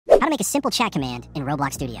to make a simple chat command in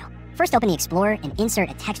Roblox Studio. First, open the Explorer and insert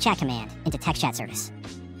a text chat command into text chat service.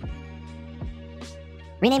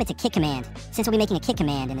 Rename it to kick command, since we'll be making a kick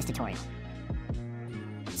command in this tutorial.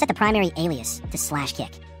 Set the primary alias to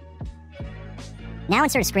 /kick. Now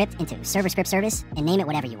insert a script into server script service and name it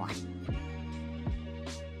whatever you want.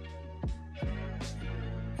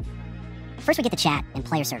 First we get the chat and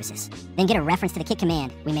player services, then get a reference to the kick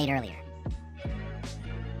command we made earlier.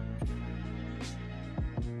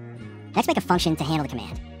 Next, make a function to handle the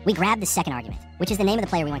command. We grab the second argument, which is the name of the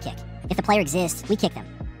player we want to kick. If the player exists, we kick them.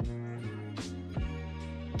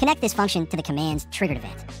 Connect this function to the command's triggered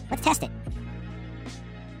event. Let's test it.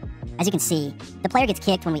 As you can see, the player gets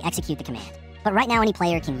kicked when we execute the command. But right now, any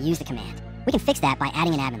player can use the command. We can fix that by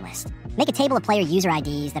adding an admin list. Make a table of player user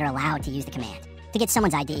IDs that are allowed to use the command. To get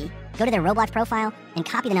someone's ID, go to their Roblox profile and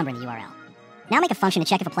copy the number in the URL. Now make a function to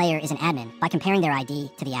check if a player is an admin by comparing their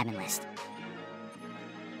ID to the admin list.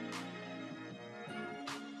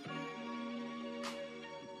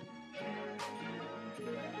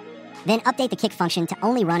 Then update the kick function to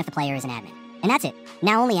only run if the player is an admin. And that's it.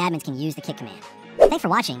 Now only admins can use the kick command. Thanks for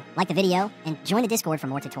watching, like the video, and join the Discord for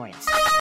more tutorials.